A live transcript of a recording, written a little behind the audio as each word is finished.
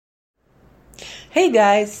Hey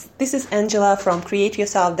guys, this is Angela from Create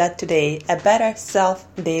Yourself That Today, a better self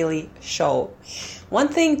daily show. One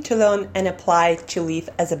thing to learn and apply to live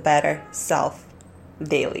as a better self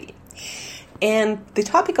daily. And the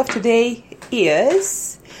topic of today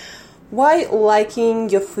is why liking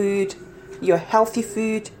your food, your healthy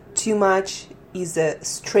food too much is a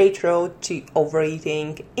straight road to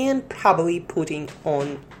overeating and probably putting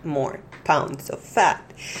on more pounds of fat.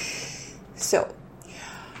 So,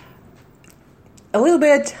 a little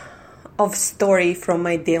bit of story from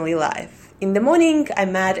my daily life. In the morning, I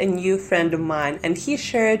met a new friend of mine and he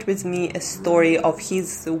shared with me a story of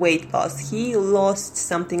his weight loss. He lost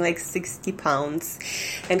something like 60 pounds.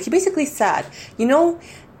 And he basically said,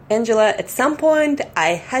 Angela, at some point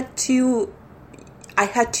I had to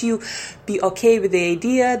be okay with the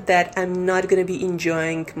idea that I'm not going to be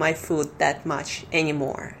enjoying my food that much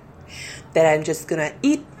anymore. That I'm just going to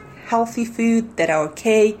eat healthy food that are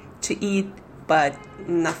okay to eat, but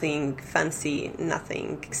nothing fancy,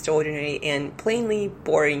 nothing extraordinary, and plainly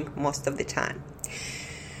boring most of the time.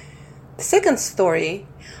 The second story,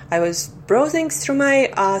 I was browsing through my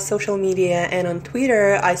social media, and on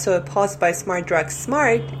Twitter I saw a post by Smart Drug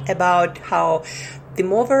Smart about how the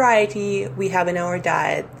more variety we have in our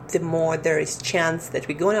diet, the more there is chance that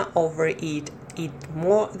we're gonna overeat, eat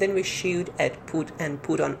more than we should, and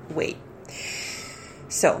put on weight.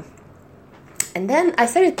 And then I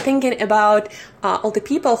started thinking about all the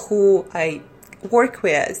people who I work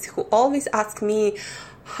with, who always ask me,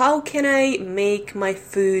 how can I make my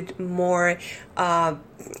food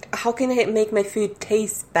how can I make my food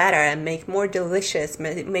taste better and make more delicious,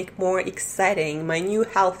 make more exciting, my new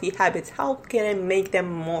healthy habits, how can I make them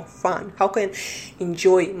more fun? How can I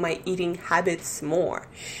enjoy my eating habits more?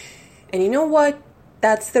 And you know what?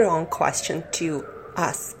 That's the wrong question to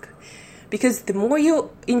ask. Because the more you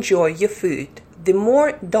enjoy your food, the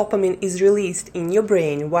more dopamine is released in your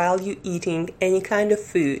brain while you're eating any kind of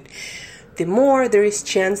food, the more there is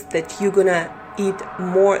chance that you're gonna eat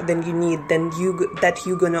more than you need, that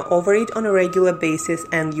you're gonna overeat on a regular basis,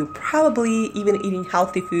 and you probably, even eating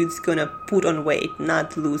healthy foods, gonna put on weight,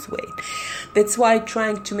 not lose weight. That's why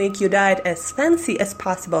trying to make your diet as fancy as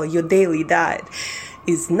possible, your daily diet,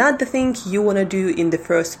 is not the thing you want to do in the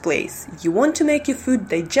first place. You want to make your food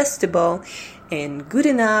digestible and good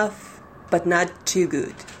enough, but not too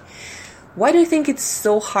good. Why do you think it's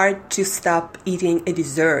so hard to stop eating a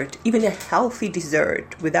dessert, even a healthy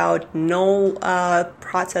dessert, without no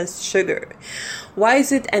processed sugar? Why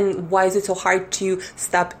is it so hard to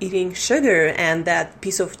stop eating sugar and that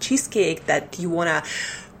piece of cheesecake that you want to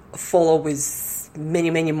follow with many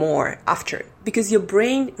more after? Because your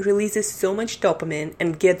brain releases so much dopamine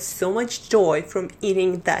and gets so much joy from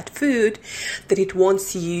eating that food that it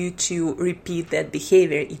wants you to repeat that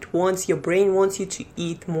behavior. Your brain wants you to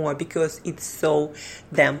eat more because it's so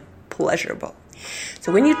damn pleasurable.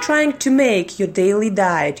 So when you're trying to make your daily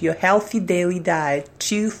diet, your healthy daily diet,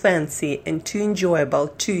 too fancy and too enjoyable,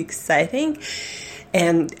 too exciting,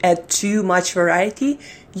 and add too much variety,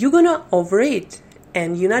 you're gonna overeat.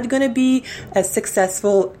 And you're not going to be as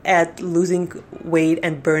successful at losing weight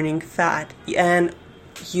and burning fat. And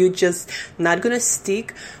you're just not going to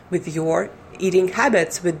stick with your eating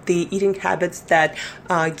habits, with the eating habits that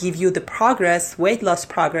give you the progress, weight loss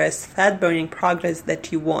progress, fat burning progress that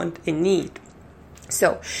you want and need.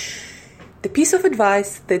 So, the piece of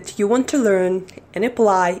advice that you want to learn and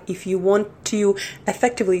apply if you want to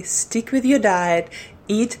effectively stick with your diet,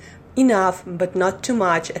 eat enough but not too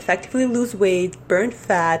much, effectively lose weight, burn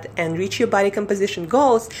fat, and reach your body composition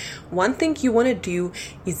goals, one thing you want to do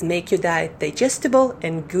is make your diet digestible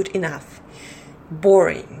and good enough.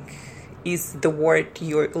 Boring is the word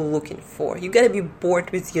you're looking for. You gotta be bored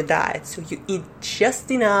with your diet, so you eat just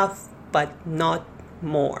enough but not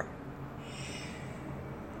more.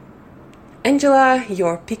 Angela,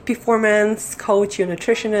 your peak performance coach, your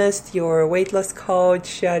nutritionist, your weight loss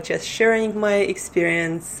coach, just sharing my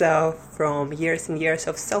experience from years and years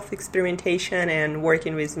of self-experimentation and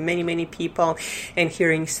working with many people and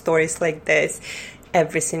hearing stories like this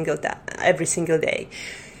every single day.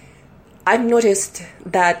 I've noticed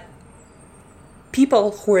that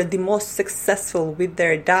people who are the most successful with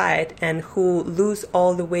their diet and who lose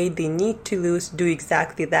all the weight they need to lose do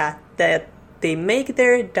exactly that they make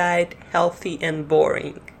their diet healthy and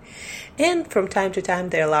boring. And from time to time,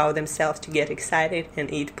 they allow themselves to get excited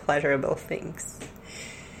and eat pleasurable things.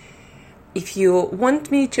 If you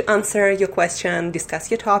want me to answer your question,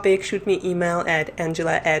 discuss your topic, shoot me email at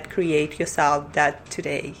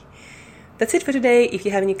angela@createyourself.today. That's it for today. If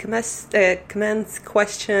you have any comments,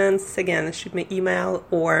 questions, again, shoot me email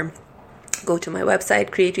or Go to my website,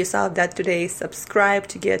 createyourself.today, subscribe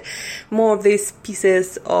to get more of these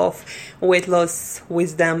pieces of weight loss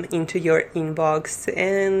wisdom into your inbox,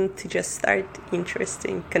 and to just start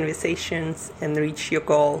interesting conversations and reach your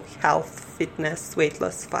goal, health, fitness, weight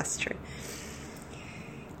loss faster.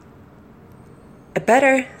 A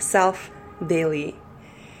better self daily.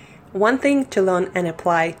 One thing to learn and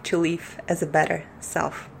apply to live as a better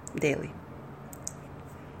self daily.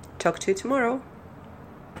 Talk to you tomorrow.